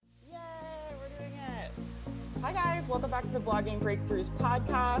Hi guys, welcome back to the Blogging Breakthroughs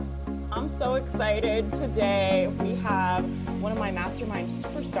podcast. I'm so excited. Today we have one of my mastermind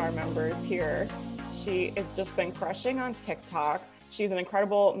superstar members here. She has just been crushing on TikTok. She's an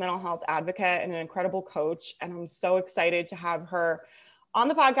incredible mental health advocate and an incredible coach. And I'm so excited to have her on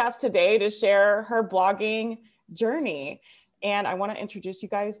the podcast today to share her blogging journey. And I want to introduce you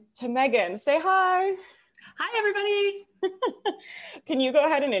guys to Megan. Say hi. Hi, everybody. Can you go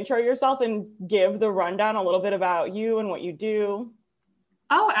ahead and intro yourself and give the rundown a little bit about you and what you do?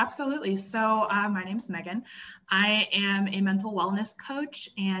 Oh, absolutely. So my name's Megan. I am a mental wellness coach,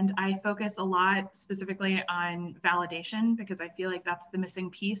 and I focus a lot specifically on validation because I feel like that's the missing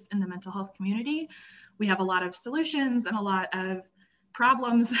piece in the mental health community. We have a lot of solutions and a lot of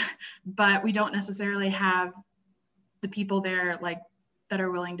problems, but we don't necessarily have the people there that are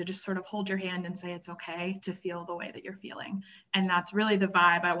willing to just sort of hold your hand and say it's okay to feel the way that you're feeling. And that's really the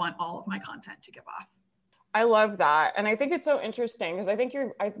vibe I want all of my content to give off. I love that. And I think it's so interesting because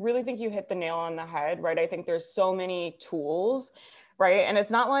I really think you hit the nail on the head, right? I think there's so many tools, right? And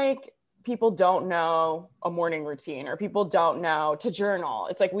it's not like people don't know a morning routine or people don't know to journal.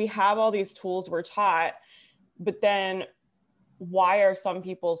 It's like we have all these tools we're taught, but then why are some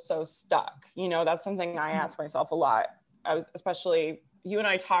people so stuck? You know, that's something I ask myself a lot, especially you and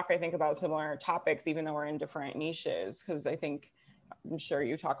I talk, I think, about similar topics, even though we're in different niches, because I'm sure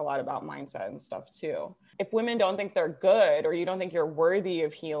you talk a lot about mindset and stuff too. If women don't think they're good, or you don't think you're worthy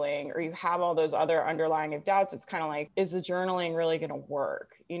of healing, or you have all those other underlying doubts, it's kind of like, is the journaling really going to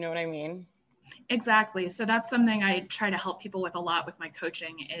work? You know what I mean? Exactly. So that's something I try to help people with a lot with my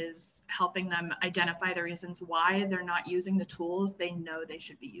coaching, is helping them identify the reasons why they're not using the tools they know they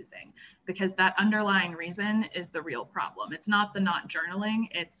should be using, because that underlying reason is the real problem. It's not the not journaling,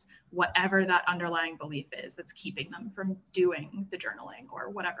 it's whatever that underlying belief is that's keeping them from doing the journaling or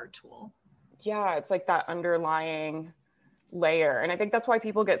whatever tool. Yeah, it's like that underlying layer. And I think that's why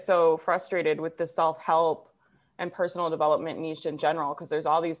people get so frustrated with the self-help and personal development niche in general, because there's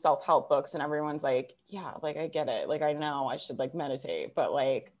all these self-help books and everyone's like, yeah, like I get it. Like I know I should like meditate, but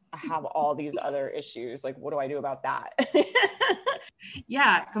like I have all these other issues. Like, what do I do about that?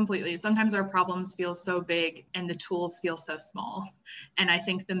 Yeah, completely. Sometimes our problems feel so big and the tools feel so small. And I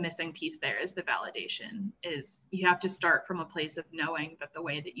think the missing piece there is the validation. Is you have to start from a place of knowing that the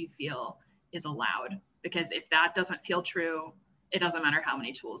way that you feel is allowed. Because if that doesn't feel true, it doesn't matter how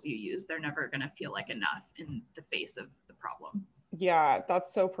many tools you use, they're never going to feel like enough in the face of the problem. Yeah,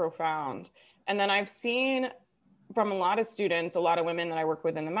 that's so profound. And then I've seen from a lot of students, a lot of women that I work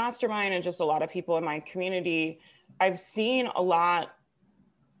with in the mastermind, and just a lot of people in my community, I've seen a lot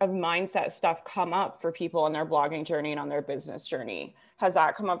of mindset stuff come up for people on their blogging journey and on their business journey. Has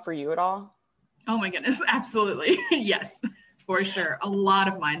that come up for you at all? Oh my goodness, absolutely. Yes, for sure. A lot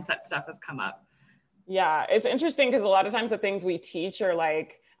of mindset stuff has come up. Yeah, it's interesting because a lot of times the things we teach are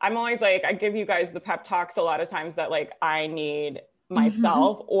like, I'm always like, I give you guys the pep talks a lot of times that like I need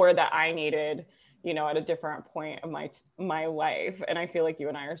myself or that I needed, you know, at a different point of my life. And I feel like you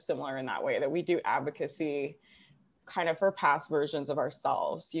and I are similar in that way, that we do advocacy kind of for past versions of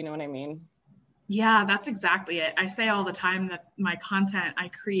ourselves. You know what I mean? Yeah, that's exactly it. I say all the time that my content, I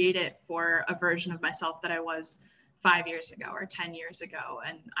create it for a version of myself that I was 5 years ago or 10 years ago.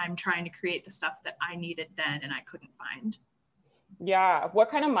 And I'm trying to create the stuff that I needed then and I couldn't find. Yeah. What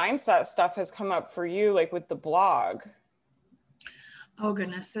kind of mindset stuff has come up for you, like with the blog? Oh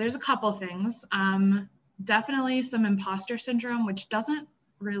goodness. So there's a couple things. Definitely some imposter syndrome, which doesn't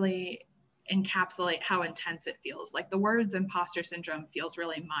really encapsulate how intense it feels. Like the words imposter syndrome feels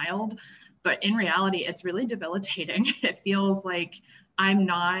really mild, but in reality, it's really debilitating. It feels like I'm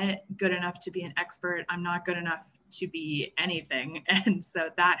not good enough to be an expert. I'm not good enough to be anything. And so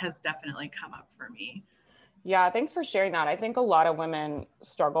that has definitely come up for me. Yeah, thanks for sharing that. I think a lot of women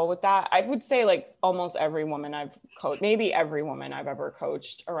struggle with that. I would say like almost every woman I've coached, maybe every woman I've ever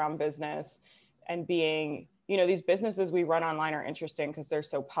coached around business and being, you know, these businesses we run online are interesting because they're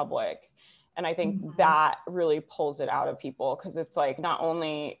so public. And I think that really pulls it out of people, because it's like, not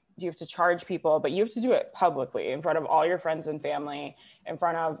only do you have to charge people, but you have to do it publicly in front of all your friends and family, in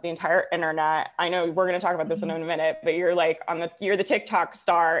front of the entire internet. I know we're going to talk about this in a minute, but you're like you're the TikTok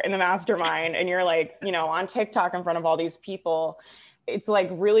star in the mastermind, and you're like, you know, on TikTok in front of all these people. It's like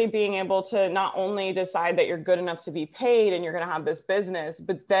really being able to not only decide that you're good enough to be paid and you're going to have this business,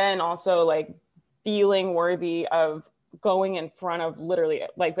 but then also like feeling worthy of going in front of literally,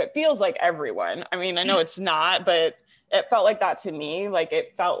 like, it feels like everyone. I mean, I know it's not, but it felt like that to me. Like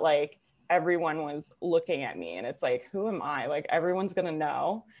it felt like everyone was looking at me, and it's like, who am I? Like, everyone's going to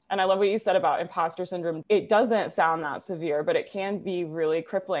know. And I love what you said about imposter syndrome. It doesn't sound that severe, but it can be really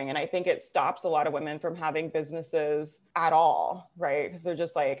crippling. And I think it stops a lot of women from having businesses at all, right? Because they're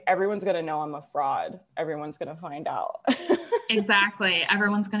just like, everyone's going to know I'm a fraud. Everyone's going to find out. Exactly.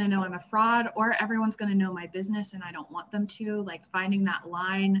 Everyone's going to know I'm a fraud, or everyone's going to know my business and I don't want them to. Like, finding that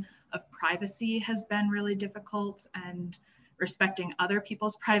line of privacy has been really difficult, and respecting other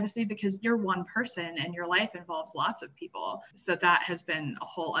people's privacy, because you're one person and your life involves lots of people. So that has been a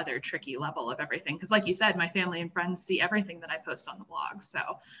whole other tricky level of everything. Because like you said, my family and friends see everything that I post on the blog. So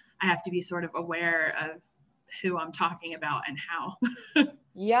I have to be sort of aware of who I'm talking about and how.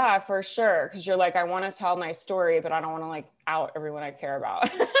 Yeah, for sure. Because you're like, I want to tell my story, but I don't want to like out everyone I care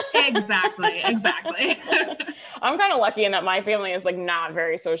about. Exactly. I'm kind of lucky in that my family is like not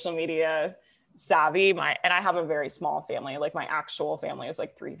very social media savvy. And I have a very small family. Like, my actual family is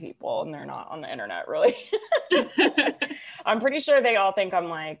like 3 people, and they're not on the internet really. I'm pretty sure they all think I'm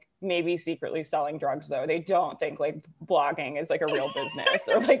like maybe secretly selling drugs, though. They don't think like blogging is like a real business,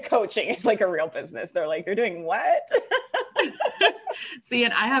 or like coaching is like a real business. They're like, you're doing what? See,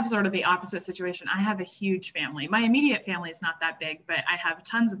 and I have sort of the opposite situation. I have a huge family. My immediate family is not that big, but I have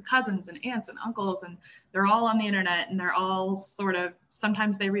tons of cousins and aunts and uncles, and they're all on the internet, and they're all sort of,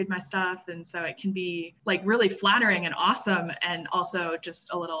 sometimes they read my stuff. And so it can be like really flattering and awesome. And also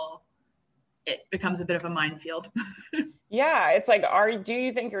just it becomes a bit of a minefield. Yeah, it's like, do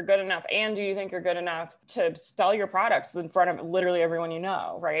you think you're good enough? And do you think you're good enough to sell your products in front of literally everyone you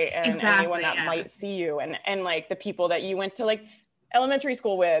know, right? And exactly, anyone that might see you, and like the people that you went to like elementary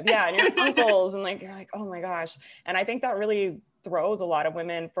school with, and your uncles, and like, you're like, oh my gosh. And I think that really throws a lot of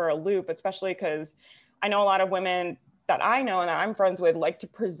women for a loop, especially because I know a lot of women that I know and that I'm friends with like to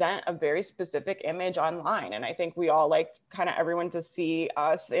present a very specific image online. And I think we all like kind of everyone to see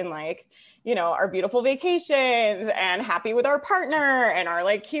us in like, our beautiful vacations and happy with our partner and our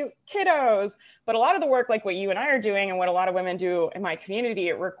like cute kiddos. But a lot of the work, like what you and I are doing and what a lot of women do in my community,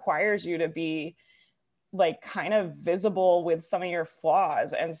 it requires you to be like kind of visible with some of your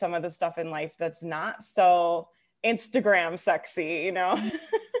flaws and some of the stuff in life that's not so Instagram sexy,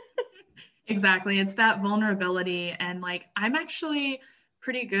 Exactly. It's that vulnerability. And like, I'm actually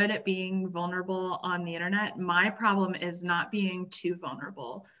pretty good at being vulnerable on the internet. My problem is not being too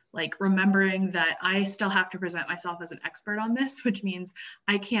vulnerable. Like, remembering that I still have to present myself as an expert on this, which means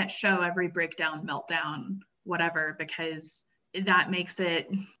I can't show every breakdown, meltdown, whatever, because that makes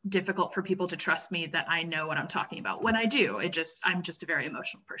it difficult for people to trust me that I know what I'm talking about. When I do, I'm just a very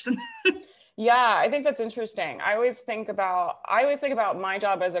emotional person. Yeah, I think that's interesting. I always think about my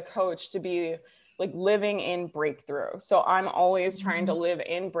job as a coach to be like living in breakthrough. So I'm always trying to live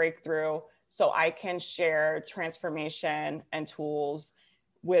in breakthrough so I can share transformation and tools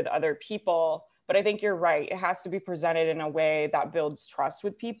with other people. But I think you're right. It has to be presented in a way that builds trust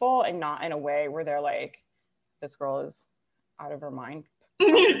with people, and not in a way where they're like, this girl is out of her mind.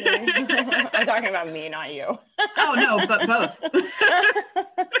 I'm talking about me, not you. Oh no, but both.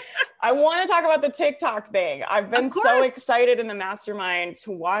 I want to talk about the TikTok thing. I've been so excited in the mastermind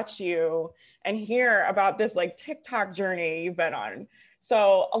to watch you and hear about this like TikTok journey you've been on.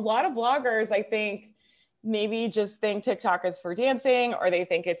 So a lot of bloggers, I think, maybe just think TikTok is for dancing, or they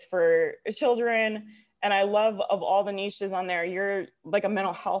think it's for children. And I love, of all the niches on there, you're like a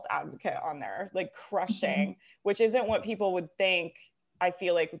mental health advocate on there, like crushing, which isn't what people would think. I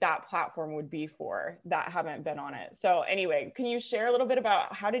feel like that platform would be for that haven't been on it. So anyway, can you share a little bit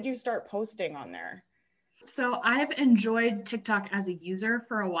about how did you start posting on there? So I've enjoyed TikTok as a user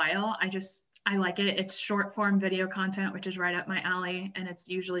for a while. I like it. It's short form video content, which is right up my alley. And it's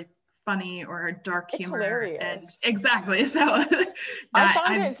usually funny or dark humor. It's hilarious. And exactly. So I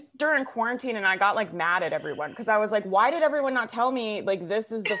found it during quarantine, and I got like mad at everyone because I was like, why did everyone not tell me like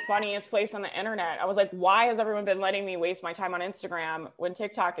this is the funniest place on the internet? I was like, why has everyone been letting me waste my time on Instagram when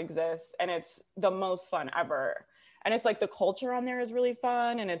TikTok exists and it's the most fun ever? And it's like the culture on there is really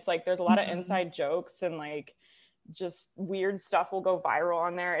fun, and it's like there's a lot of inside jokes, and like just weird stuff will go viral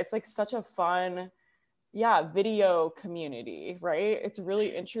on there. It's like such a fun video community, right? It's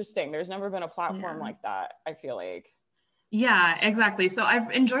really interesting. There's never been a platform like that, I feel like. Yeah, exactly. So I've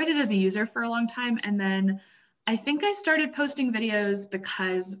enjoyed it as a user for a long time. And then I think I started posting videos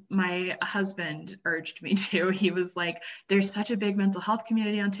because my husband urged me to. He was like, there's such a big mental health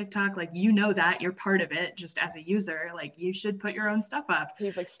community on TikTok. Like, that you're part of it just as a user. Like, you should put your own stuff up.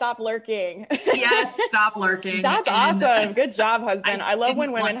 He's like, stop lurking. Yes, stop lurking. That's awesome. Good job, husband. I love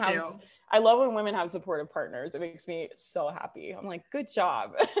when women have supportive partners. It makes me so happy. I'm like, good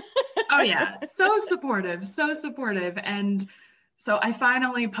job. Oh yeah, so supportive. And So I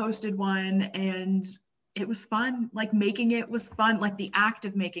finally posted one, and it was fun. Like, making it was fun, like the act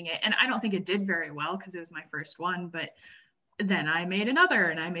of making it. And I don't think it did very well because it was my first one, but then I made another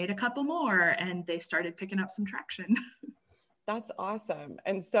and I made a couple more, and they started picking up some traction. That's awesome.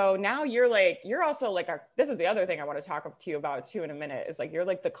 And so now you're also like this is the other thing I want to talk to you about too in a minute, is like, you're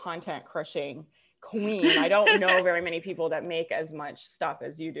like the content crushing queen. I don't know very many people that make as much stuff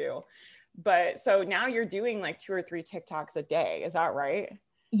as you do. But so now you're doing like 2 or 3 TikToks a day. Is that right?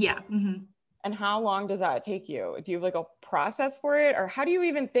 Yeah. Mm-hmm. And how long does that take you? Do you have like a process for it? Or how do you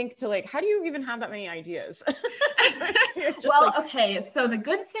even think to like, how do you even have that many ideas? Well, like, okay. So the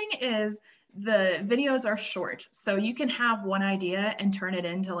good thing is the videos are short. So you can have one idea and turn it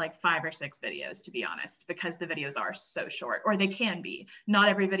into like 5 or 6 videos, to be honest, because the videos are so short, or they can be. Not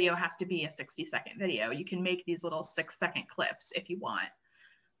every video has to be a 60-second video. You can make these little 6-second clips if you want.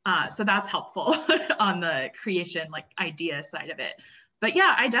 So that's helpful on the creation, like idea side of it. But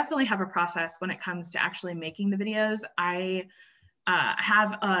yeah, I definitely have a process when it comes to actually making the videos. I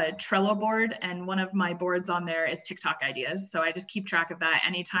have a Trello board, and one of my boards on there is TikTok ideas. So I just keep track of that.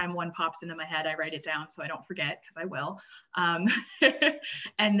 Anytime one pops into my head, I write it down so I don't forget, because I will.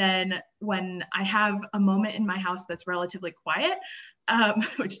 And then when I have a moment in my house that's relatively quiet,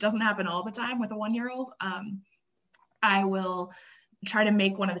 which doesn't happen all the time with a 1-year-old, I will try to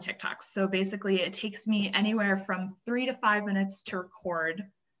make one of the TikToks. So basically it takes me anywhere from 3 to 5 minutes to record.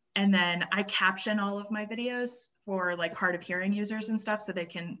 And then I caption all of my videos for like hard of hearing users and stuff, so they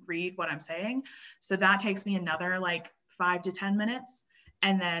can read what I'm saying. So that takes me another like 5 to 10 minutes.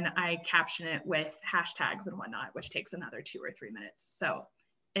 And then I caption it with hashtags and whatnot, which takes another 2 or 3 minutes. So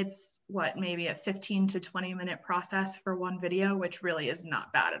it's maybe a 15 to 20 minute process for one video, which really is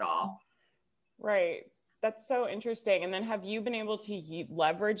not bad at all. Right. That's so interesting. And then have you been able to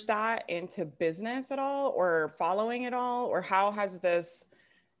leverage that into business at all, or following at all? Or how does this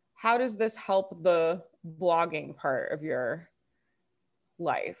help the blogging part of your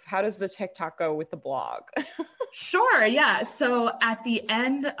life? How does the TikTok go with the blog? Sure. Yeah. So at the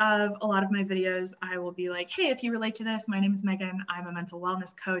end of a lot of my videos, I will be like, hey, if you relate to this, my name is Megan. I'm a mental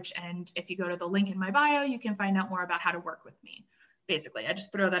wellness coach. And if you go to the link in my bio, you can find out more about how to work with me. Basically, I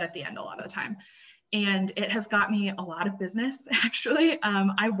just throw that at the end a lot of the time. And it has got me a lot of business, actually.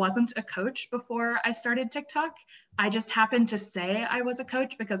 I wasn't a coach before I started TikTok. I just happened to say I was a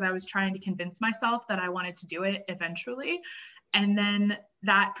coach because I was trying to convince myself that I wanted to do it eventually. And then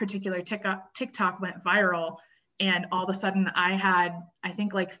that particular TikTok went viral. And all of a sudden I had, I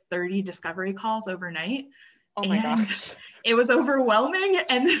think, like 30 discovery calls overnight. Oh my gosh. It was overwhelming.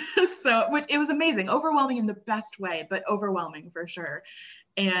 And so it was amazing, overwhelming in the best way, but overwhelming for sure.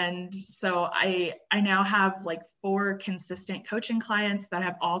 And so I now have like 4 consistent coaching clients that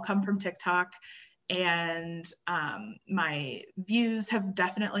have all come from TikTok. And my views have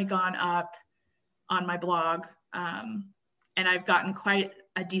definitely gone up on my blog. And I've gotten quite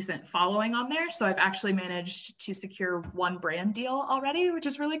a decent following on there. So I've actually managed to secure 1 brand deal already, which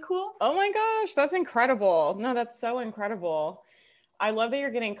is really cool. Oh my gosh, that's incredible. No, that's so incredible. I love that you're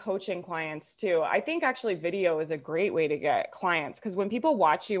getting coaching clients too. I think actually video is a great way to get clients, because when people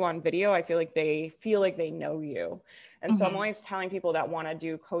watch you on video, I feel like they know you. And so I'm always telling people that want to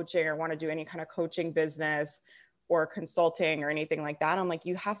do coaching or want to do any kind of coaching business or consulting or anything like that, I'm like,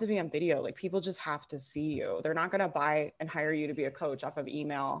 you have to be on video. Like, people just have to see you. They're not going to buy and hire you to be a coach off of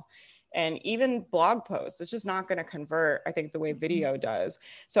email. And even blog posts, it's just not going to convert, I think, the way video does.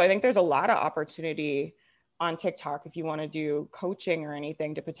 So I think there's a lot of opportunity on TikTok if you want to do coaching or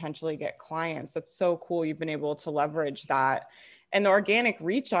anything to potentially get clients. That's so cool. You've been able to leverage that. And the organic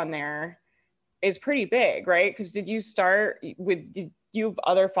reach on there is pretty big, right? Because did you have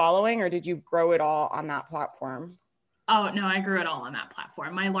other following, or did you grow it all on that platform? Oh, no, I grew it all on that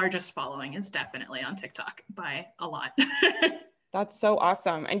platform. My largest following is definitely on TikTok by a lot. That's so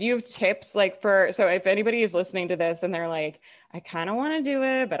awesome. And do you have tips so if anybody is listening to this and they're like, I kind of want to do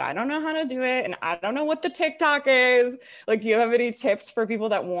it, but I don't know how to do it, and I don't know what the TikTok is. Like, do you have any tips for people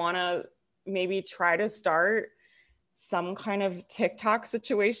that want to maybe try to start some kind of TikTok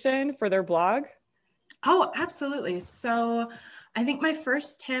situation for their blog? Oh, absolutely. So I think my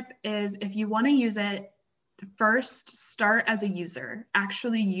first tip is, if you want to use it, first start as a user.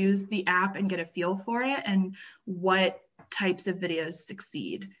 Actually use the app and get a feel for it and what types of videos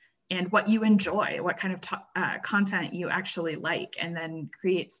succeed and what you enjoy, what kind of content you actually like, and then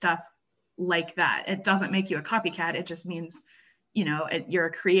create stuff like that. It doesn't make you a copycat. It just means, you're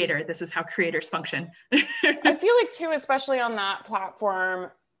a creator. This is how creators function. I feel like too, especially on that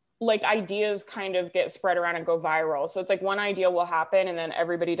platform, like ideas kind of get spread around and go viral. So it's like one idea will happen and then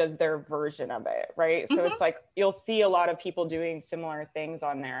everybody does their version of it, right? So it's like you'll see a lot of people doing similar things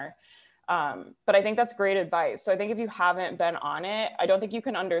on there. But I think that's great advice. So I think if you haven't been on it, I don't think you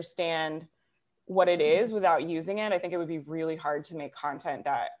can understand what it is without using it. I think it would be really hard to make content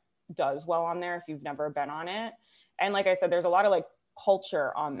that does well on there if you've never been on it. And like I said, there's a lot of like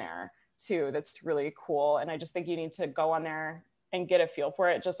culture on there too that's really cool. And I just think you need to go on there and get a feel for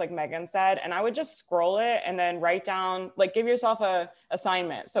it, just like Megan said. And I would just scroll it and then write down, like give yourself a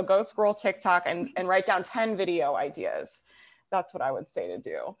assignment. So go scroll TikTok and write down 10 video ideas. That's what I would say to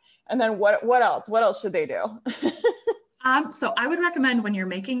do. And then what else? What else should they do? So I would recommend when you're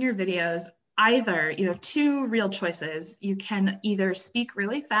making your videos, either you have two real choices. You can either speak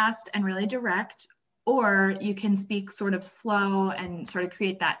really fast and really direct, or you can speak sort of slow and sort of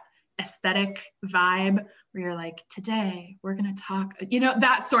create that aesthetic vibe where you're like, today we're going to talk,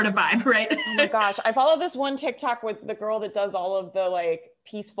 that sort of vibe, right? Oh my gosh. I follow this one TikTok with the girl that does all of the like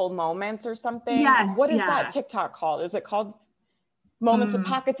peaceful moments or something. Yes. What is that TikTok called? Is it called Moments of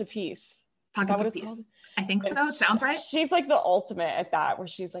Pockets of Peace? Pockets of Peace. I think so. It sounds right. She's like the ultimate at that, where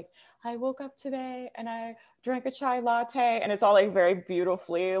she's like, I woke up today and I drank a chai latte, and it's all like very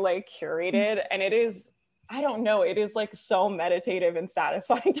beautifully like curated. And it is, I don't know, it is like so meditative and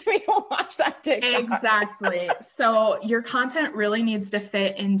satisfying to me to watch that TikTok. Exactly. So your content really needs to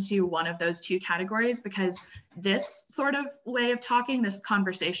fit into one of those two categories, because this sort of way of talking, this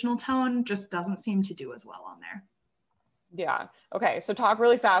conversational tone, just doesn't seem to do as well on there. Yeah. Okay. So talk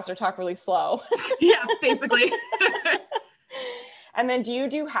really fast or talk really slow. Yeah, basically. And then do you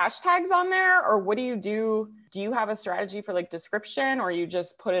do hashtags on there, or what do you do? Do you have a strategy for like description, or you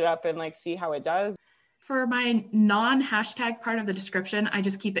just put it up and like see how it does? For my non-hashtag part of the description, I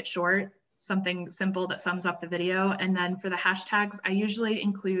just keep it short, something simple that sums up the video. And then for the hashtags, I usually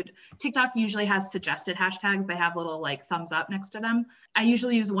include, TikTok usually has suggested hashtags. They have little like thumbs up next to them. I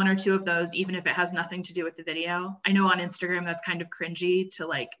usually use one or two of those, even if it has nothing to do with the video. I know on Instagram, that's kind of cringy to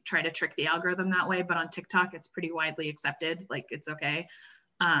like try to trick the algorithm that way, but on TikTok, it's pretty widely accepted. Like it's okay.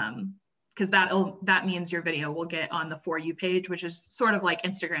 Because that means your video will get on the For You page, which is sort of like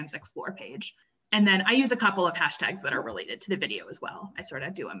Instagram's Explore page. And then I use a couple of hashtags that are related to the video as well. I sort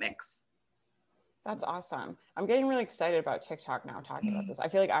of do a mix. That's awesome. I'm getting really excited about TikTok now talking about this. I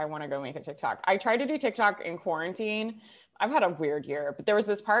feel like I want to go make a TikTok. I tried to do TikTok in quarantine. I've had a weird year, but there was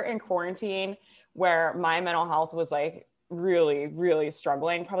this part in quarantine where my mental health was like really, really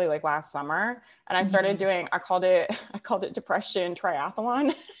struggling, probably like last summer. And I started doing, I called it depression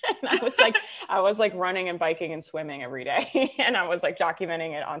triathlon. And I was like running and biking and swimming every day. And I was like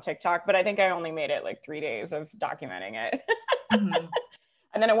documenting it on TikTok, but I think I only made it like 3 days of documenting it.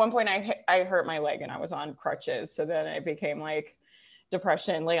 And then at one point I hurt my leg and I was on crutches. So then it became like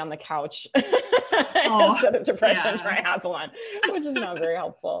depression, lay on the couch instead of depression triathlon, which is not very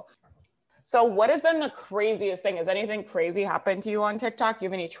helpful. So what has been the craziest thing? Has anything crazy happened to you on TikTok? Do you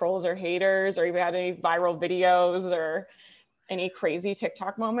have any trolls or haters, or you had any viral videos or any crazy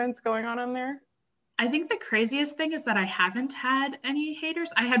TikTok moments going on there? I think the craziest thing is that I haven't had any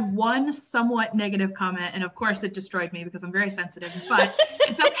haters. I had one somewhat negative comment, and of course it destroyed me because I'm very sensitive, but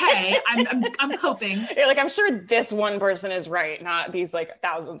it's okay. I'm coping. You're like, I'm sure this one person is right, not these like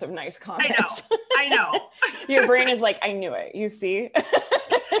thousands of nice comments. I know. Your brain is like, I knew it. You see?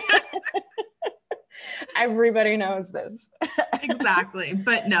 Everybody knows this. Exactly.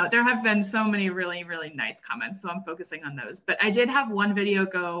 But no, there have been so many really, really nice comments. So I'm focusing on those. But I did have one video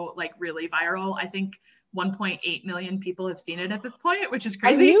go like really viral. I think 1.8 million people have seen it at this point, which is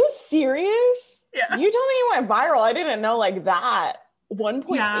crazy. Are you serious? Yeah. You told me you went viral. I didn't know like that.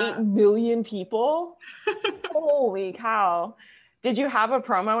 1.8 million people? Holy cow. Did you have a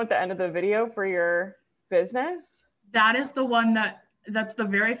promo at the end of the video for your business? That is the one that's the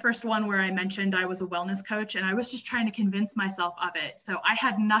very first one where I mentioned I was a wellness coach, and I was just trying to convince myself of it. So I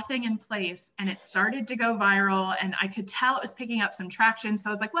had nothing in place and it started to go viral, and I could tell it was picking up some traction. So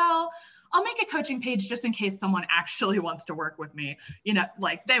I was like, well, I'll make a coaching page just in case someone actually wants to work with me.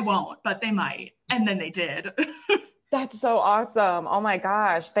 Like they won't, but they might. And then they did. That's so awesome. Oh my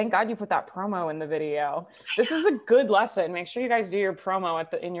gosh. Thank God you put that promo in the video. This is a good lesson. Make sure you guys do your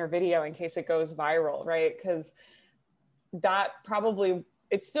promo in your video in case it goes viral, right? Because that probably,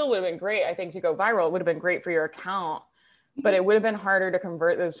 it still would have been great, I think, to go viral. It would have been great for your account, but it would have been harder to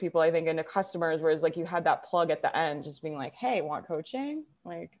convert those people, I think, into customers. Whereas like you had that plug at the end, just being like, hey, want coaching?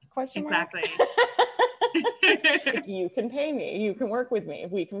 Like, question mark? Exactly. Like, you can pay me, you can work with me,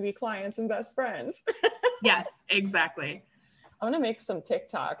 we can be clients and best friends. Yes, exactly. I'm going to make some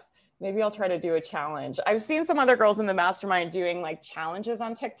TikToks. Maybe I'll try to do a challenge. I've seen some other girls in the mastermind doing like challenges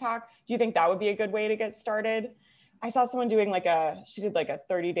on TikTok. Do you think that would be a good way to get started? I saw someone doing she did like a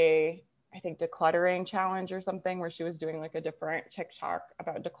 30-day, I think, decluttering challenge or something, where she was doing like a different TikTok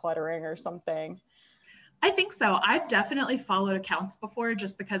about decluttering or something. I think so. I've definitely followed accounts before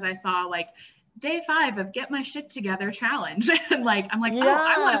just because I saw like day 5 of get my shit together challenge. And like, I'm like, oh,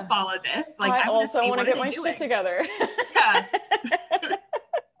 I want to follow this. Like, I also want to get my shit together. Yeah.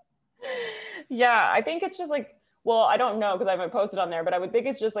 Yeah. I think it's just like, well, I don't know because I haven't posted on there, but I would think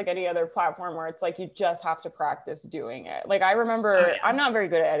it's just like any other platform where it's like you just have to practice doing it. Like I remember, I'm not very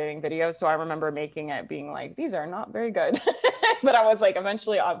good at editing videos, so I remember making it being like, these are not very good. But I was like,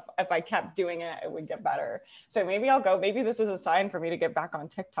 eventually, if I kept doing it, it would get better. So maybe I'll go. Maybe this is a sign for me to get back on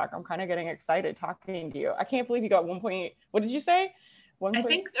TikTok. I'm kind of getting excited talking to you. I can't believe you got 1. What did you say? I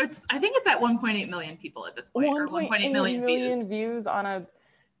think it's at 1.8 million people at this point. 1.8 million views on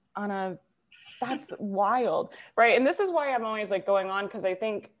a. That's wild, right? And this is why I'm always like going on, because I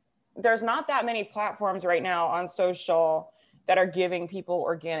think there's not that many platforms right now on social that are giving people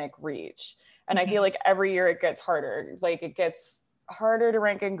organic reach. And I feel like every year it gets harder. Like it gets harder to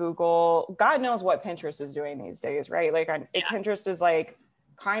rank in Google. God knows what Pinterest is doing these days, right? Like Pinterest is like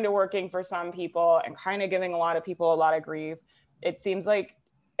kind of working for some people and kind of giving a lot of people a lot of grief. It seems like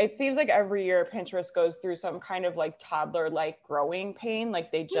every year Pinterest goes through some kind of like toddler like growing pain.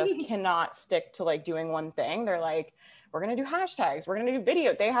 Like they just cannot stick to like doing one thing. They're like, we're going to do hashtags. We're going to do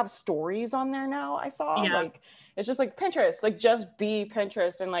video. They have stories on there now. I saw like, it's just like Pinterest, like just be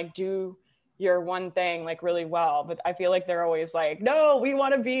Pinterest and like do your one thing like really well. But I feel like they're always like, no, we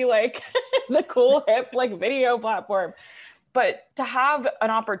want to be like the cool hip like video platform. But to have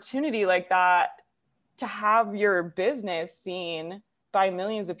an opportunity like that, to have your business seen by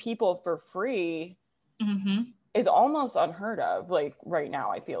millions of people for free is almost unheard of, like right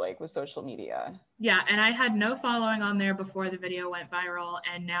now, I feel like, with social media. Yeah, and I had no following on there before the video went viral,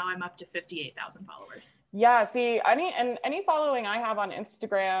 and now I'm up to 58,000 followers. Yeah, see, any following I have on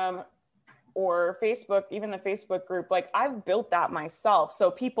Instagram or Facebook, even the Facebook group, like I've built that myself.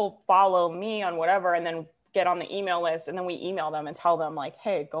 So people follow me on whatever and then get on the email list, and then we email them and tell them like,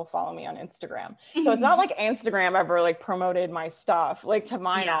 hey, go follow me on Instagram. So it's not like Instagram ever like promoted my stuff, like to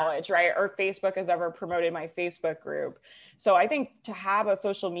my knowledge, right? Or Facebook has ever promoted my Facebook group. So I think to have a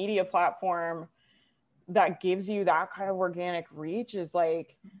social media platform that gives you that kind of organic reach is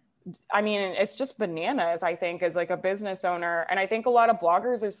like, I mean, it's just bananas, I think, as like a business owner. And I think a lot of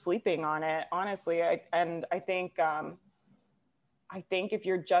bloggers are sleeping on it, honestly. I think if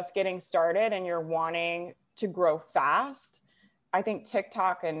you're just getting started and you're wanting to grow fast, I think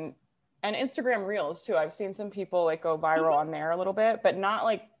TikTok and Instagram Reels too. I've seen some people like go viral on there a little bit, but not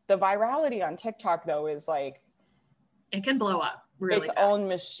like the virality on TikTok though is like, it can blow up really its fast. Own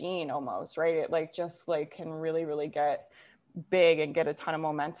machine almost, right? It like just like can really, really get big and get a ton of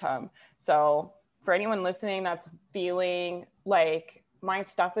momentum. So for anyone listening that's feeling like my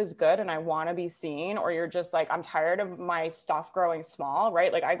stuff is good and I want to be seen, or you're just like, I'm tired of my stuff growing small,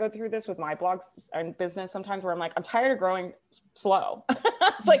 right? Like I go through this with my blogs and business sometimes where I'm like, I'm tired of growing slow.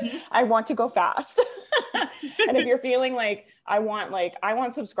 It's like, I want to go fast. And if you're feeling like, I want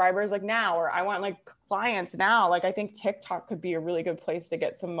subscribers like now, or I want like clients now, like I think TikTok could be a really good place to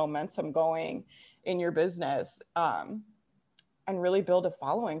get some momentum going in your business, and really build a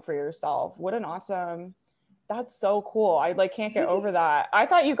following for yourself. What an awesome, that's so cool. I like can't get over that. I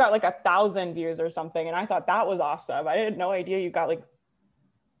thought you got like 1,000 views or something, and I thought that was awesome. I had no idea you got like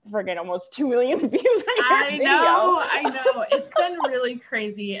friggin' almost 2 million views on your video. I know. It's been really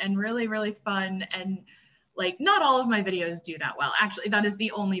crazy and really, really fun. And like, not all of my videos do that well. Actually, that is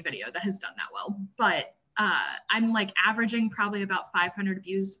the only video that has done that well. But I'm like averaging probably about 500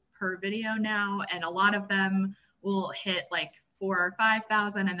 views per video now. And a lot of them will hit like 4,000 or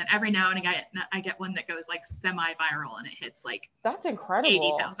 5,000, and then every now and again I get one that goes like semi-viral and it hits like, that's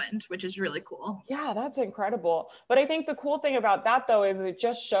incredible, 80,000, which is really cool. Yeah, that's incredible. But I think the cool thing about that though is it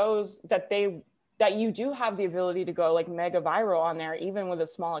just shows that you do have the ability to go like mega viral on there, even with a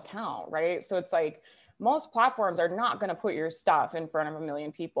small account, right? So it's like most platforms are not going to put your stuff in front of 1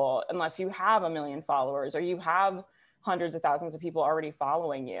 million people unless you have 1 million followers or you have hundreds of thousands of people already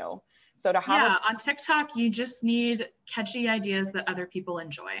following you. So to have on TikTok, you just need catchy ideas that other people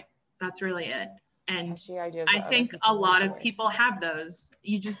enjoy. That's really it. And I think a lot of people have those.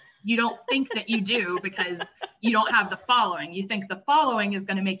 You don't think that you do because you don't have the following. You think the following is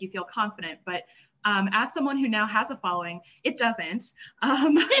going to make you feel confident, but as someone who now has a following, it doesn't.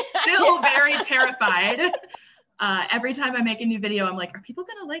 Still very terrified. Every time I make a new video, I'm like, are people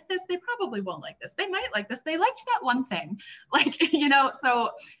going to like this? They probably won't like this. They might like this. They liked that one thing. Like,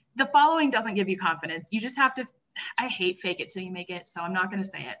 so the following doesn't give you confidence. You just have to, I hate fake it till you make it, so I'm not going to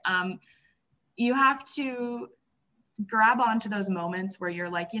say it. You have to grab onto those moments where you're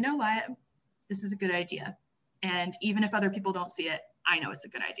like, you know what, this is a good idea. And even if other people don't see it, I know it's a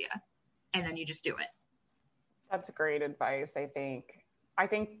good idea. And then you just do it. That's great advice, I think. I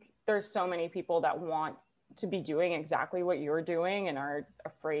think there's so many people that want to be doing exactly what you're doing and are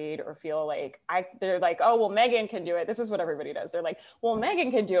afraid or feel like they're like, oh, well, Megan can do it. This is what everybody does. They're like, well,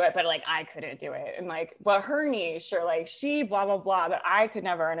 Megan can do it, but like, I couldn't do it. And like, but her niche, or like she blah, blah, blah, but I could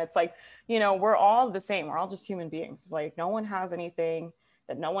never. And it's like, you know, we're all the same. We're all just human beings. Like no one has anything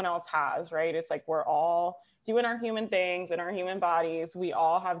that no one else has, right? It's like, we're all doing our human things in our human bodies. We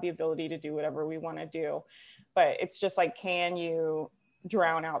all have the ability to do whatever we want to do, but it's just like, can you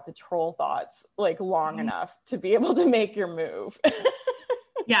drown out the troll thoughts like long enough to be able to make your move?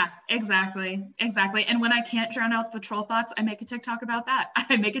 Yeah, exactly. And when I can't drown out the troll thoughts, I make a TikTok about that.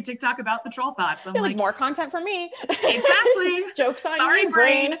 I make a TikTok about the troll thoughts. I'm like, more content for me. Exactly. Jokes on Sorry, you,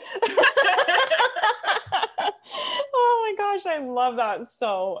 brain. Oh my gosh, I love that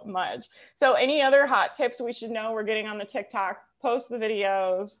so much. So any other hot tips we should know? We're getting on the TikTok, post the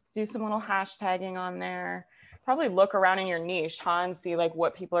videos, do some little hashtagging on there. Probably look around in your niche, and see like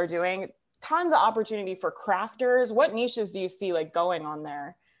what people are doing. Tons of opportunity for crafters. What niches do you see like going on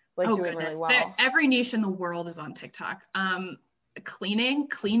there, like doing really well? Every niche in the world is on TikTok.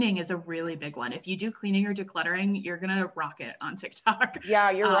 Cleaning is a really big one. If you do cleaning or decluttering, you're gonna rock it on TikTok. Yeah,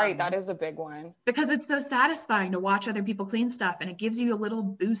 you're right. That is a big one. Because it's so satisfying to watch other people clean stuff, and it gives you a little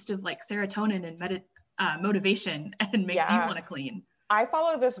boost of like serotonin and motivation, and makes you want to clean. I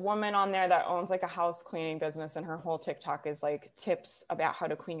follow this woman on there that owns like a house cleaning business, and her whole TikTok is like tips about how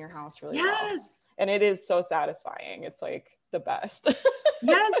to clean your house really well. And it is so satisfying. It's like the best.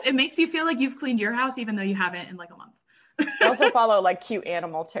 Yes, it makes you feel like you've cleaned your house even though you haven't in like a month. I also follow like cute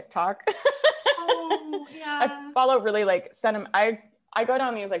animal TikTok. Oh, yeah. I follow really like I go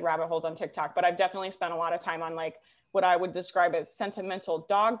down these like rabbit holes on TikTok, but I've definitely spent a lot of time on like what I would describe as sentimental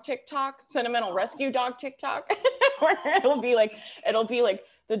dog TikTok, sentimental rescue dog TikTok, where it'll be like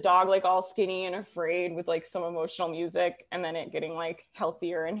the dog like all skinny and afraid with like some emotional music, and then it getting like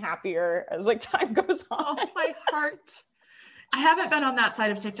healthier and happier as like time goes on. Oh, my heart. I haven't been on that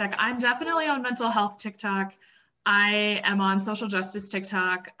side of TikTok. I'm definitely on mental health TikTok. I am on social justice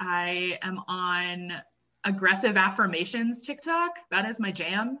TikTok. I am on aggressive affirmations TikTok. That is my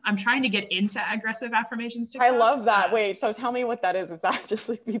jam. I'm trying to get into aggressive affirmations TikTok. I love that. Wait, so tell me what that is. Is that just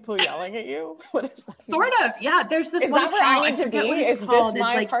like people yelling at you? What is that? Sort of. Yeah. There's this is one that where I need to be? Is this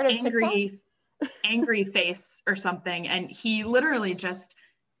my like part of TikTok? Angry face or something. And he literally just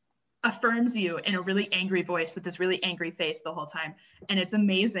affirms you in a really angry voice with this really angry face the whole time. And it's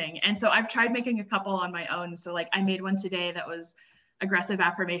amazing. And so I've tried making a couple on my own. So like I made one today that was aggressive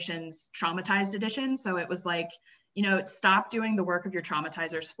affirmations traumatized edition. So it was like, you know, stop doing the work of your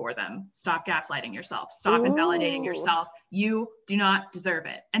traumatizers for them. Stop gaslighting yourself. Stop invalidating yourself. You do not deserve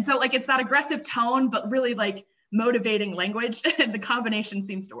it. And so like, it's that aggressive tone, but really like motivating language. And the combination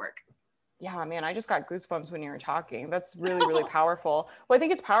seems to work. Yeah, man, I just got goosebumps when you were talking. That's really, really powerful. Well, I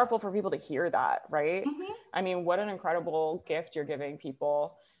think it's powerful for people to hear that, right? Mm-hmm. I mean, what an incredible gift you're giving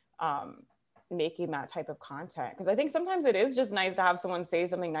people, making that type of content. Because I think sometimes it is just nice to have someone say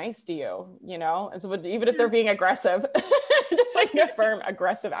something nice to you, you know? And so even if they're being aggressive, just like affirm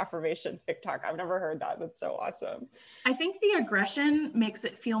aggressive affirmation TikTok. I've never heard that. That's so awesome. I think the aggression makes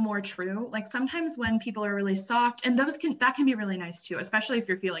it feel more true. Like sometimes when people are really soft, and that can be really nice too, especially if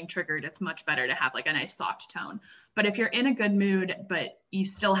you're feeling triggered, it's much better to have like a nice soft tone. But if you're in a good mood, but you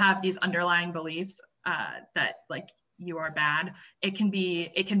still have these underlying beliefs that like you are bad, it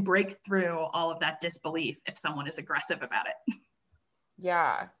can break through all of that disbelief if someone is aggressive about it.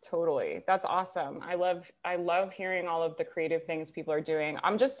 Yeah, totally. That's awesome. I love hearing all of the creative things people are doing.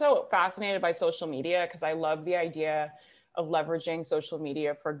 I'm just so fascinated by social media because I love the idea of leveraging social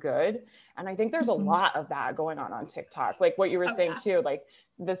media for good. And I think there's a lot of that going on TikTok. Like what you were saying too, like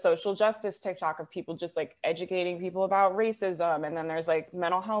the social justice TikTok of people just like educating people about racism. And then there's like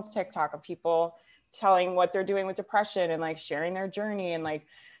mental health TikTok of people telling what they're doing with depression and like sharing their journey. And like,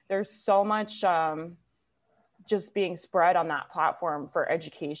 there's so much just being spread on that platform for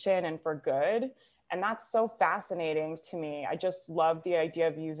education and for good. And that's so fascinating to me. I just love the idea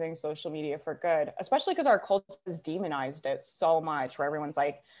of using social media for good, especially because our culture has demonized it so much, where everyone's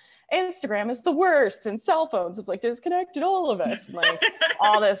like, Instagram is the worst and cell phones have like disconnected all of us, and like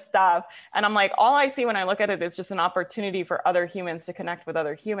all this stuff. And I'm like, all I see when I look at it is just an opportunity for other humans to connect with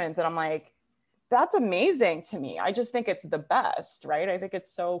other humans. And I'm like, that's amazing to me. I just think it's the best, right? I think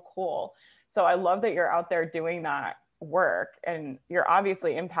it's so cool. So I love that you're out there doing that work, and you're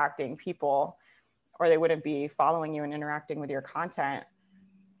obviously impacting people, or they wouldn't be following you and interacting with your content.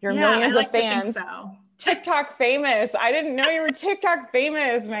 You're millions of fans. So. TikTok famous. I didn't know you were TikTok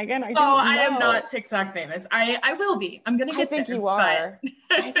famous, Megan. I am not TikTok famous. I will be. I'm gonna get there. I think you are.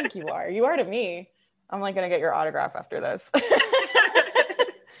 I think you are. You are to me. I'm like gonna get your autograph after this.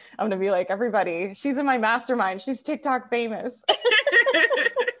 I'm gonna be like, everybody, she's in my mastermind. She's TikTok famous.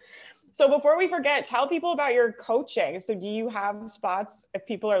 So before we forget, tell people about your coaching. So do you have spots if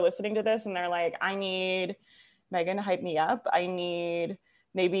people are listening to this and they're like, I need Megan to hype me up. I need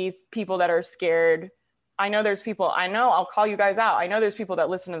maybe people that are scared. I know I'll call you guys out. I know there's people that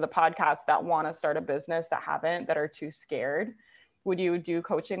listen to the podcast that want to start a business that haven't, that are too scared. Would you do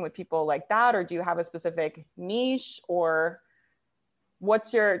coaching with people like that? Or do you have a specific niche, or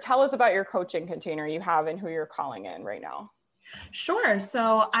tell us about your coaching container you have and who you're calling in right now? Sure.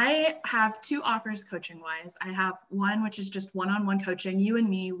 So I have 2 offers coaching wise. I have one, which is just one-on-one coaching. You and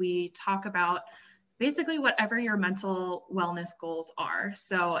me, we talk about basically whatever your mental wellness goals are.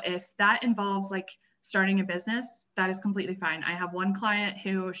 So if that involves like starting a business, that is completely fine. I have one client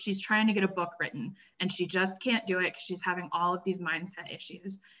who she's trying to get a book written and she just can't do it because she's having all of these mindset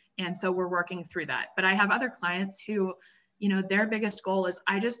issues. And so we're working through that. But I have other clients who, their biggest goal is,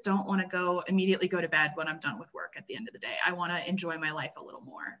 I just don't want to immediately go to bed when I'm done with work at the end of the day. I want to enjoy my life a little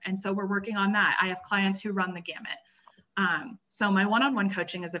more. And so we're working on that. I have clients who run the gamut. So my one-on-one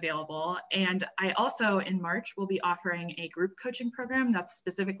coaching is available. And I also in March will be offering a group coaching program that's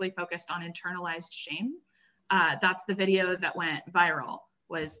specifically focused on internalized shame. That's the video that went viral,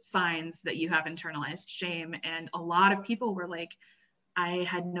 was signs that you have internalized shame. And a lot of people were like, I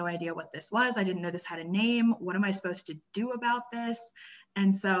had no idea what this was. I didn't know this had a name. What am I supposed to do about this?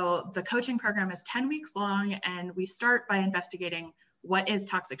 And so the coaching program is 10 weeks long, and we start by investigating, what is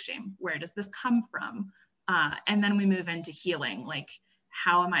toxic shame? Where does this come from? And then we move into healing, like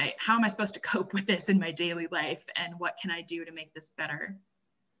how am I supposed to cope with this in my daily life, and what can I do to make this better?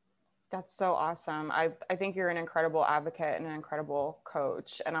 That's so awesome. I think you're an incredible advocate and an incredible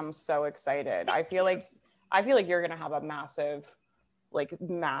coach, and I'm so excited. I feel like you're going to have a massive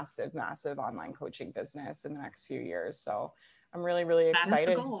online coaching business in the next few years. So I'm really, really excited.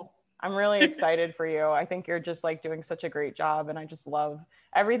 That is the goal. I'm really excited for you. I think you're just like doing such a great job, and I just love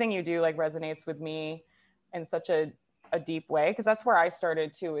everything you do, like resonates with me in such a deep way. Because that's where I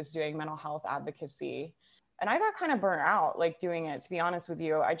started too, is doing mental health advocacy. And I got kind of burnt out like doing it, to be honest with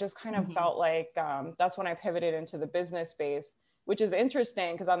you. I just kind of felt like that's when I pivoted into the business space, which is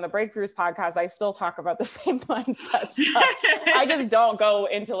interesting because on the Breakthroughs podcast, I still talk about the same mindset stuff. I just don't go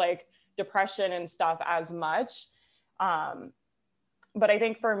into like depression and stuff as much. But I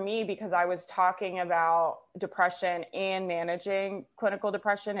think for me, because I was talking about depression and managing clinical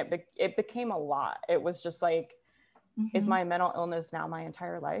depression, it became a lot. It was just like, is my mental illness now my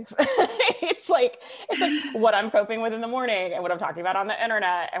entire life? It's like what I'm coping with in the morning, and what I'm talking about on the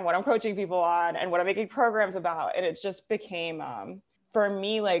internet, and what I'm coaching people on, and what I'm making programs about. And it just became, for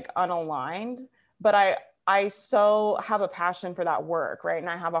me, like unaligned. But I so have a passion for that work, right? And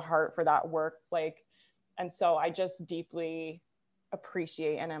I have a heart for that work. And so I just deeply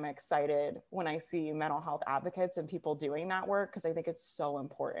appreciate, and I'm excited when I see mental health advocates and people doing that work, because I think it's so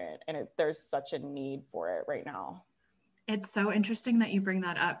important, and there's such a need for it right now. It's so interesting that you bring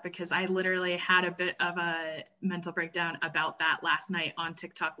that up, because I literally had a bit of a mental breakdown about that last night on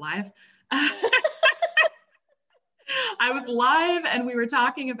TikTok Live. I was live and we were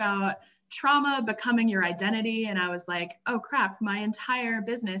talking about trauma becoming your identity. And I was like, oh crap, my entire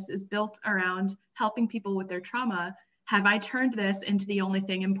business is built around helping people with their trauma. Have I turned this into the only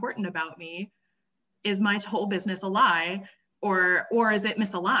thing important about me? Is my whole business a lie? Or is it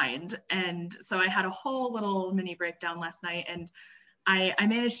misaligned? And so I had a whole little mini breakdown last night, and I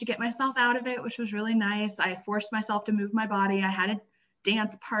managed to get myself out of it, which was really nice. I forced myself to move my body. I had a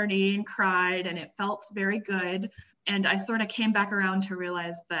dance party and cried, and it felt very good. And I sort of came back around to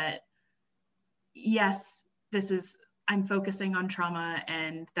realize that, yes, I'm focusing on trauma,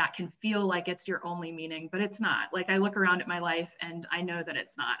 and that can feel like it's your only meaning, but it's not. Like, I look around at my life and I know that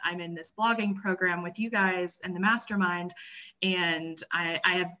it's not. I'm in this blogging program with you guys and the mastermind, and I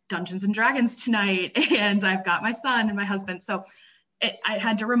have Dungeons and Dragons tonight, and I've got my son and my husband. So I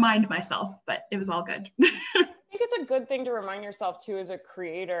had to remind myself, but it was all good. I think it's a good thing to remind yourself too, as a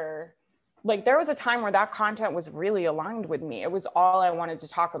creator. Like, there was a time where that content was really aligned with me. It was all I wanted to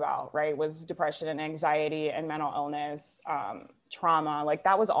talk about, right? Was depression and anxiety and mental illness, trauma. Like,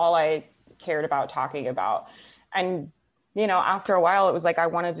 that was all I cared about talking about. And, after a while, it was like, I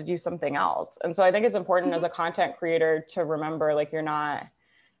wanted to do something else. And so I think it's important as a content creator to remember, like, you're not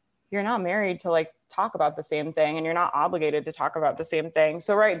you're not married to like talk about the same thing, and you're not obligated to talk about the same thing.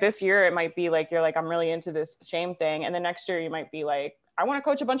 So right, this year it might be like, you're like, I'm really into this shame thing. And the next year you might be like, I want to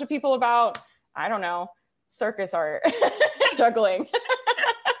coach a bunch of people about, I don't know, circus art, juggling.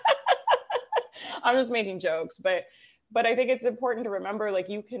 I'm just making jokes, but I think it's important to remember, like,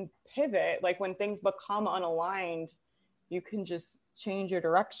 you can pivot, like when things become unaligned, you can just change your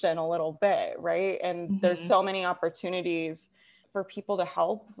direction a little bit, right? And there's so many opportunities for people to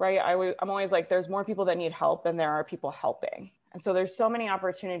help, right? I'm always like, there's more people that need help than there are people helping. And so there's so many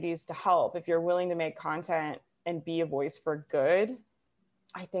opportunities to help. If you're willing to make content and be a voice for good,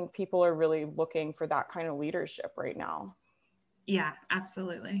 I think people are really looking for that kind of leadership right now. Yeah,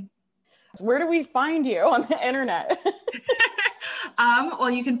 absolutely. Where do we find you on the internet?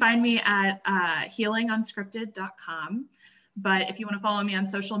 Well, you can find me at healingunscripted.com. But if you want to follow me on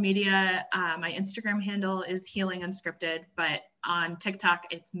social media, my Instagram handle is Healing Unscripted, but on TikTok,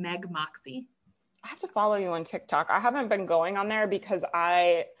 it's Meg Moxie. I have to follow you on TikTok. I haven't been going on there because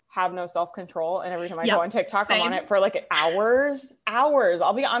I have no self-control. And every time I go on TikTok, I'm on it for like hours.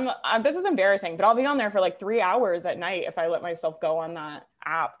 This is embarrassing, but I'll be on there for like 3 hours at night if I let myself go on that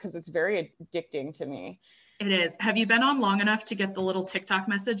app, because it's very addicting to me. It is. Have you been on long enough to get the little TikTok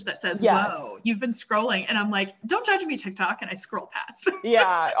message that says, yes, whoa, you've been scrolling? And I'm like, don't judge me, TikTok. And I scroll past.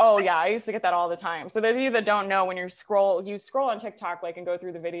 Yeah. Oh yeah. I used to get that all the time. So those of you that don't know, when you scroll on TikTok, like, and go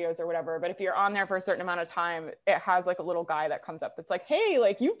through the videos or whatever, but if you're on there for a certain amount of time, it has like a little guy that comes up that's like, hey,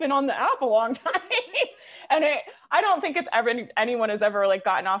 like, you've been on the app a long time. And I don't think it's ever, anyone has ever like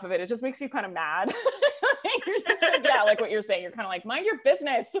gotten off of it. It just makes you kind of mad. You're just like, yeah, like what you're saying. You're kind of like, mind your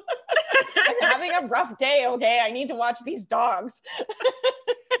business. I'm having a rough day. Okay. I need to watch these dogs.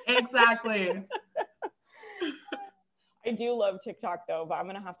 Exactly. I do love TikTok though, but I'm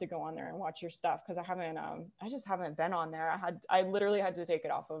going to have to go on there and watch your stuff, because I just haven't been on there. I literally had to take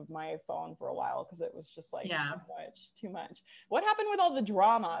it off of my phone for a while because it was just like too much. What happened with all the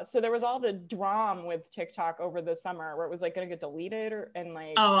drama? So there was all the drama with TikTok over the summer where it was like going to get deleted and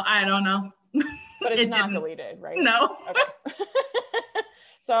like, oh, I don't know. But it's not deleted, right? No. Okay.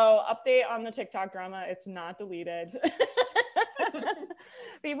 So update on the TikTok drama. It's not deleted.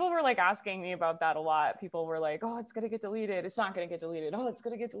 People were like asking me about that a lot. People were like, oh, it's going to get deleted. It's not going to get deleted. Oh, it's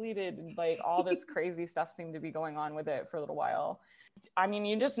going to get deleted. And like all this crazy stuff seemed to be going on with it for a little while. I mean,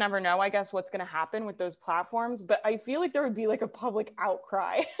 you just never know, I guess, what's going to happen with those platforms. But I feel like there would be like a public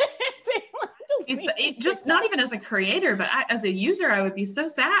outcry. Just not even as a creator, but as a user, I would be so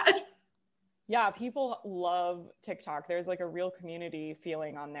sad. Yeah, people love TikTok. There's like a real community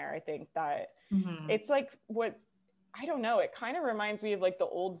feeling on there. I think that it's like I don't know, it kind of reminds me of like the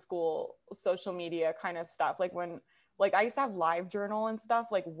old school social media kind of stuff. Like when, like, I used to have LiveJournal and stuff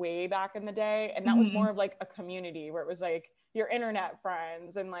like way back in the day. And that was more of like a community where it was like your internet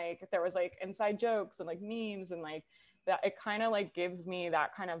friends, and like there was like inside jokes and like memes, and like that, it kind of like gives me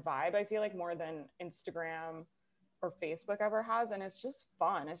that kind of vibe, I feel like, more than Instagram or Facebook ever has. And it's just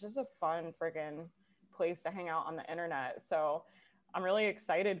fun. It's just a fun friggin' place to hang out on the internet. So I'm really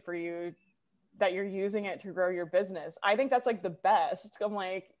excited for you that you're using it to grow your business. I think that's like the best. I'm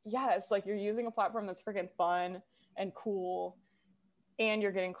like, yes, like you're using a platform that's freaking fun and cool, and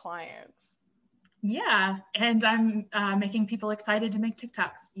you're getting clients. Yeah. And I'm making people excited to make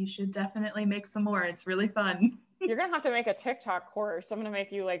TikToks. You should definitely make some more. It's really fun. You're going to have to make a TikTok course. I'm going to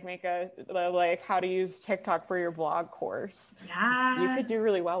make you like make a like how to use TikTok for your blog course. Yeah. You could do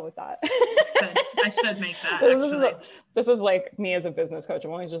really well with that. I should make that. This is like me as a business coach.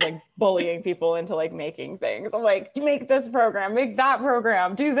 I'm always just like bullying people into like making things. I'm like, make this program, make that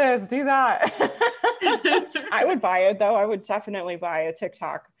program, do this, do that. I would buy it though. I would definitely buy a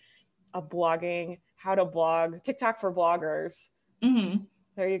TikTok, a blogging, how to blog, TikTok for bloggers.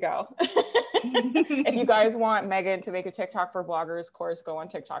 There you go. If you guys want Megan to make a TikTok for bloggers course, go on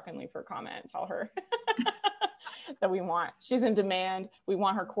TikTok and leave her a comment. Tell her that she's in demand. We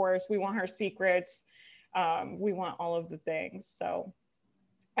want her course. We want her secrets. We want all of the things. So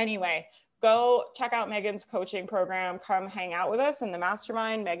anyway, go check out Megan's coaching program. Come hang out with us in the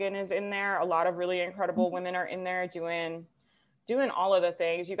mastermind. Megan is in there. A lot of really incredible women are in there doing all of the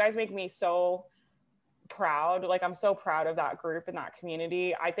things. You guys make me so proud. Like, I'm so proud of that group and that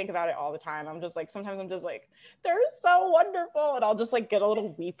community. I think about it all the time. I'm just like, sometimes I'm just like, they're so wonderful. And I'll just like get a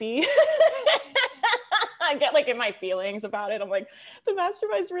little weepy. I get like in my feelings about it. I'm like, the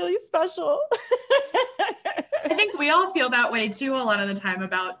mastermind's really special. I think we all feel that way too a lot of the time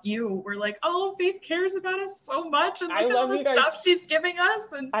about you. We're like, oh, Faith cares about us so much, and look at all the stuff she's giving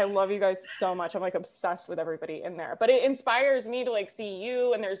us. And I love you guys so much. I'm like obsessed with everybody in there. But it inspires me to like see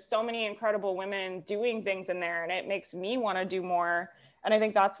you, and there's so many incredible women doing things in there, and it makes me want to do more And I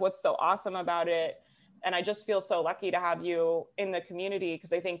think that's what's so awesome about it. And I just feel so lucky to have you in the community,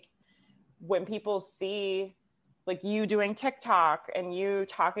 because I think when people see like you doing TikTok and you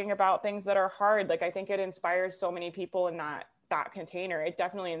talking about things that are hard, like I think it inspires so many people in that container. It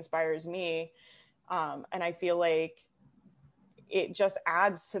definitely inspires me. And I feel like it just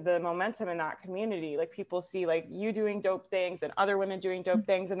adds to the momentum in that community. Like people see like you doing dope things and other women doing dope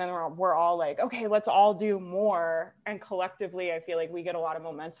things. And then we're all like, okay, let's all do more. And collectively, I feel like we get a lot of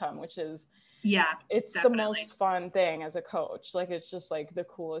momentum, which is, it's definitely the most fun thing as a coach. Like, it's just like the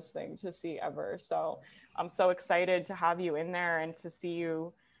coolest thing to see ever. So I'm so excited to have you in there and to see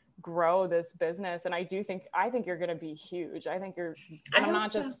you grow this business. And I think you're going to be huge. I think you're, and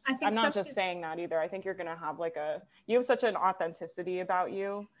I'm not just saying that either. I think you're going to have like you have such an authenticity about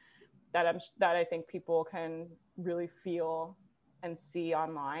you that I think people can really feel and see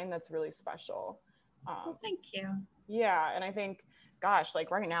online. That's really special. Well, thank you. Yeah. And I think, gosh,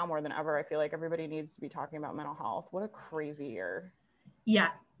 like right now more than ever, I feel like everybody needs to be talking about mental health. What a crazy year. Yeah.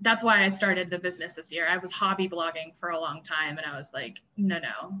 That's why I started the business this year. I was hobby blogging for a long time, and I was like, no,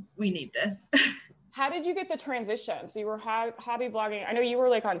 we need this. How did you get the transition? So you were hobby blogging. I know you were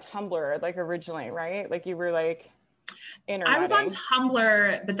like on Tumblr, like originally, right? Like you were like interneting. I was on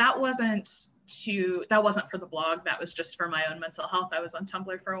Tumblr, but that wasn't for the blog. That was just for my own mental health. I was on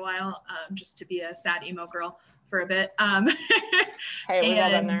Tumblr for a while, just to be a sad emo girl for a bit. Hey, we've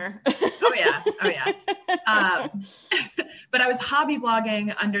all been there. Oh yeah. But I was hobby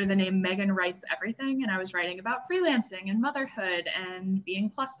blogging under the name Megan Writes Everything, and I was writing about freelancing and motherhood and being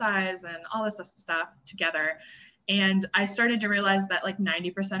plus size and all this stuff together. And I started to realize that like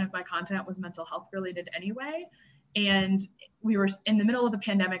 90% of my content was mental health related anyway. And we were in the middle of the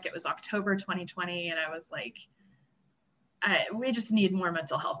pandemic. It was October 2020, and I was like, we just need more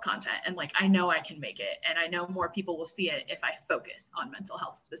mental health content. And like, I know I can make it, and I know more people will see it if I focus on mental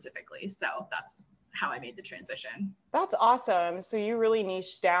health specifically. So that's how I made the transition. That's awesome. So you really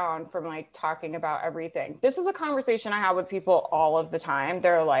niched down from like talking about everything. This is a conversation I have with people all of the time.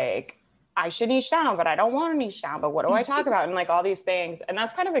 They're like, I should niche down, but I don't want to niche down, but what do I talk about? And like all these things. And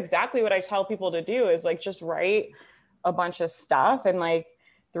that's kind of exactly what I tell people to do, is like, just write a bunch of stuff, and like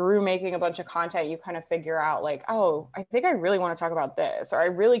through making a bunch of content, you kind of figure out like, oh, I think I really want to talk about this, or I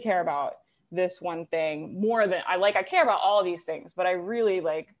really care about this one thing more than I care about all of these things, but I really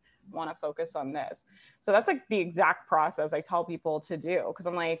like want to focus on this. So that's like the exact process I tell people to do, because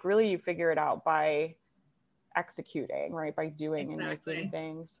I'm like, really, you figure it out by executing, right? By doing and making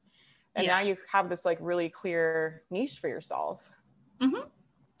things. And now you have this like really clear niche for yourself. Mm-hmm.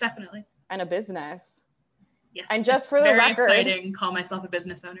 Definitely. And a business. Yes. And just for the very record, exciting, call myself a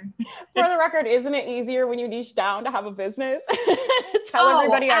business owner. For the record, isn't it easier when you niche down to have a business? Tell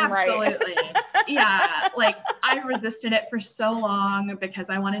everybody I'm right. Absolutely. Yeah. Like I resisted it for so long because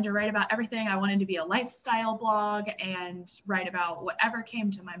I wanted to write about everything. I wanted to be a lifestyle blog and write about whatever came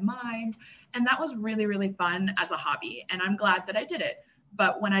to my mind. And that was really, really fun as a hobby. And I'm glad that I did it.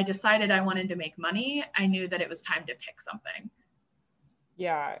 But when I decided I wanted to make money, I knew that it was time to pick something.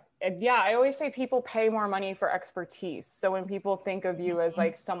 Yeah. I always say people pay more money for expertise. So when people think of you as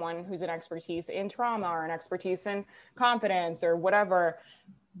like someone who's an expertise in trauma or an expertise in confidence or whatever,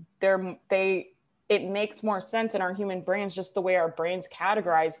 it makes more sense in our human brains, just the way our brains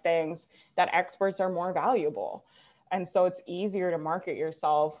categorize things, that experts are more valuable. And so it's easier to market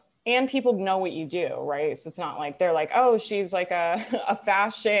yourself, and people know what you do, right? So it's not like they're like, oh, she's like a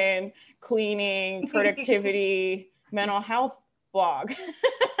fashion, cleaning, productivity, mental health blog.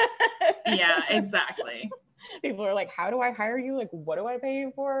 Yeah, exactly. People are like, how do I hire you? Like, what do I pay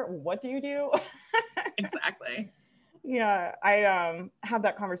you for? What do you do? Exactly. Yeah, I have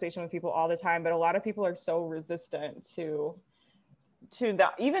that conversation with people all the time, but a lot of people are so resistant to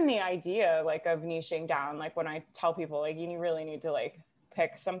even the idea like of niching down. Like when I tell people like, you really need to like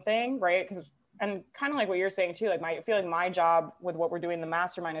pick something, right? And kind of like what you're saying too, like I feel like my job with what we're doing in the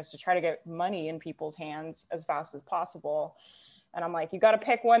mastermind is to try to get money in people's hands as fast as possible. And I'm like, you got to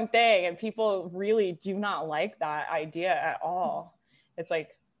pick one thing. And people really do not like that idea at all. It's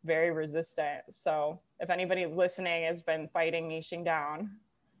like very resistant. So if anybody listening has been fighting niching down,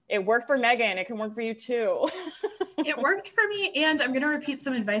 it worked for Megan. It can work for you too. It worked for me. And I'm going to repeat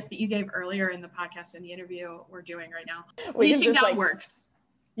some advice that you gave earlier in the podcast in the interview we're doing right now. Niching down works.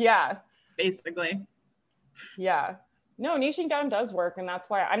 Yeah. Basically. Yeah. No, niching down does work. And that's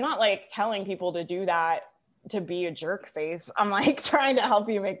why I'm not like telling people to do that to be a jerk face. I'm like trying to help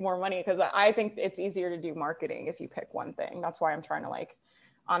you make more money, because I think it's easier to do marketing if you pick one thing. That's why I'm trying to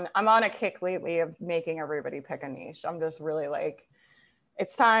I'm on a kick lately of making everybody pick a niche. I'm just really like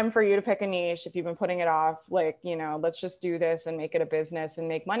it's time for you to pick a niche. If you've been putting it off, like, you know, let's just do this and make it a business and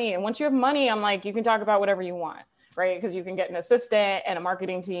make money. And once you have money, I'm like, you can talk about whatever you want, right? Because you can get an assistant and a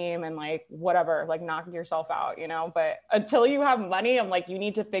marketing team and like whatever, like knock yourself out, you know. But until you have money, I'm like, you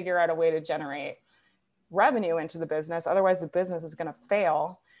need to figure out a way to generate revenue into the business. Otherwise the business is going to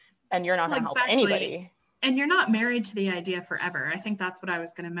fail and you're not going to help anybody. And you're not married to the idea forever. I think that's what I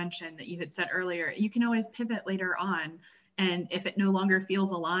was going to mention that you had said earlier. You can always pivot later on. And if it no longer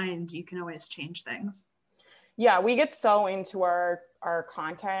feels aligned, you can always change things. Yeah, we get so into our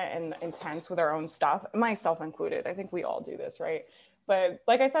content and intense with our own stuff, myself included. I think we all do this, right? But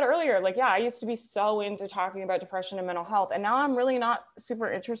like I said earlier, like, yeah, I used to be so into talking about depression and mental health. And now I'm really not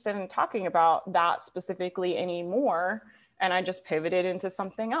super interested in talking about that specifically anymore. And I just pivoted into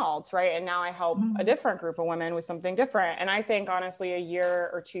something else, right? And now I help a different group of women with something different. And I think honestly, a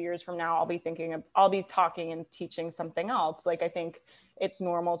year or 2 years from now, I'll be talking and teaching something else. Like, I think it's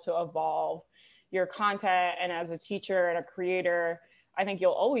normal to evolve your content. And as a teacher and a creator, I think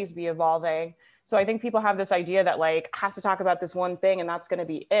you'll always be evolving. So I think people have this idea that like, I have to talk about this one thing and that's going to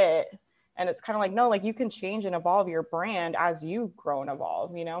be it. And it's kind of like, no, like you can change and evolve your brand as you grow and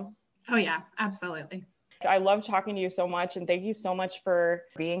evolve, you know? Oh yeah, absolutely. I love talking to you so much, and thank you so much for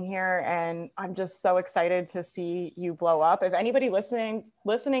being here. And I'm just so excited to see you blow up. If anybody listening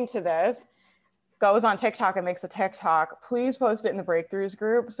to this goes on TikTok and makes a TikTok, please post it in the Breakthroughs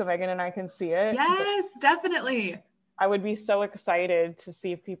group so Megan and I can see it. Yes, definitely. I would be so excited to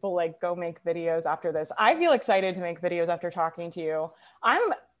see if people like go make videos after this. I feel excited to make videos after talking to you.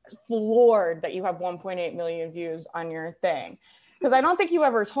 I'm floored that you have 1.8 million views on your thing, because I don't think you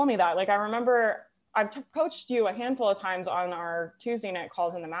ever told me that. Like, I remember I've coached you a handful of times on our Tuesday night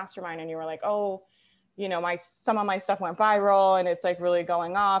calls in the mastermind, and you were like, oh, you know, some of my stuff went viral and it's like really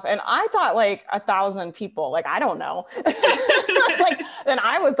going off. And I thought like 1,000 people, like, I don't know. Like, and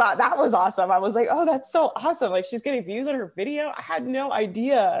thought that was awesome. I was like, oh, that's so awesome. Like, she's getting views on her video. I had no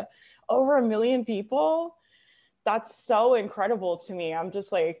idea. Over 1 million people. That's so incredible to me. I'm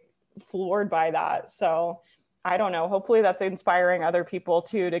just like floored by that. So I don't know. Hopefully that's inspiring other people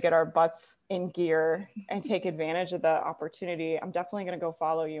too, to get our butts in gear and take advantage of the opportunity. I'm definitely going to go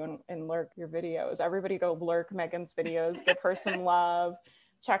follow you and lurk your videos. Everybody go lurk Megan's videos, give her some love,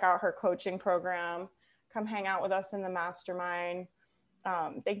 check out her coaching program, come hang out with us in the mastermind.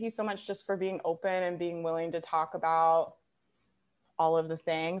 Thank you so much just for being open and being willing to talk about all of the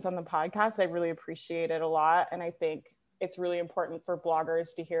things on the podcast. I really appreciate it a lot. And I think it's really important for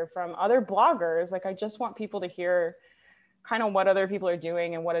bloggers to hear from other bloggers. Like, I just want people to hear kind of what other people are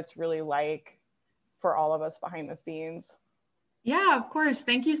doing and what it's really like for all of us behind the scenes. Yeah, of course.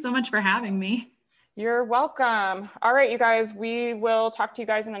 Thank you so much for having me. You're welcome. All right, you guys, we will talk to you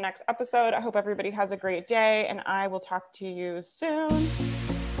guys in the next episode. I hope everybody has a great day, and I will talk to you soon.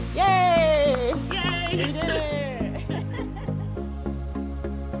 Yay! Yay! We did it!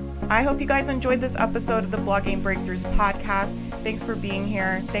 I hope you guys enjoyed this episode of the Blogging Breakthroughs podcast. Thanks for being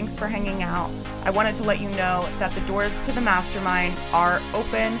here. Thanks for hanging out. I wanted to let you know that the doors to the mastermind are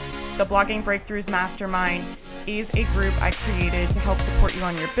open. The Blogging Breakthroughs Mastermind is a group I created to help support you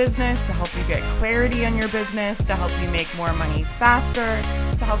on your business, to help you get clarity on your business, to help you make more money faster,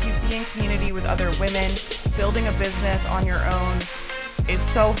 to help you be in community with other women. Building a business on your own is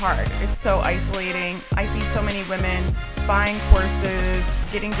so hard. It's so isolating. I see so many women buying courses,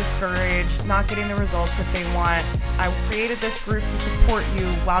 getting discouraged, not getting the results that they want. I created this group to support you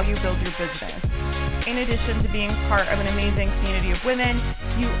while you build your business. In addition to being part of an amazing community of women,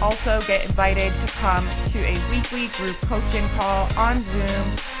 you also get invited to come to a weekly group coaching call on Zoom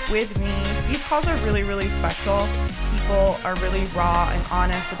with me. These calls are really, really special. People are really raw and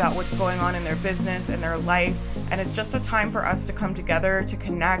honest about what's going on in their business and their life. And it's just a time for us to come together, to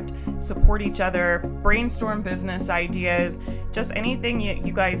connect, support each other, brainstorm business ideas, just anything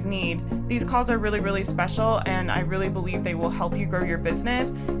you guys need. These calls are really, really special, and I really believe they will help you grow your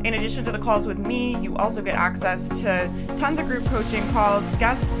business. In addition to the calls with me, you also get access to tons of group coaching calls,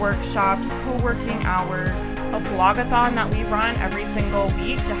 guest workshops, co-working hours, a blogathon that we run every single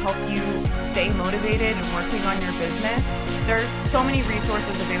week to help you stay motivated and working on your business. There's so many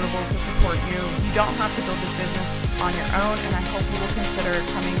resources available to support you. You don't have to build this business on your own, and I hope you will consider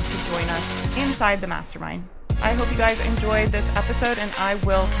coming to join us inside the mastermind. I hope you guys enjoyed this episode, and I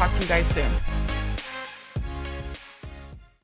will talk to you guys soon.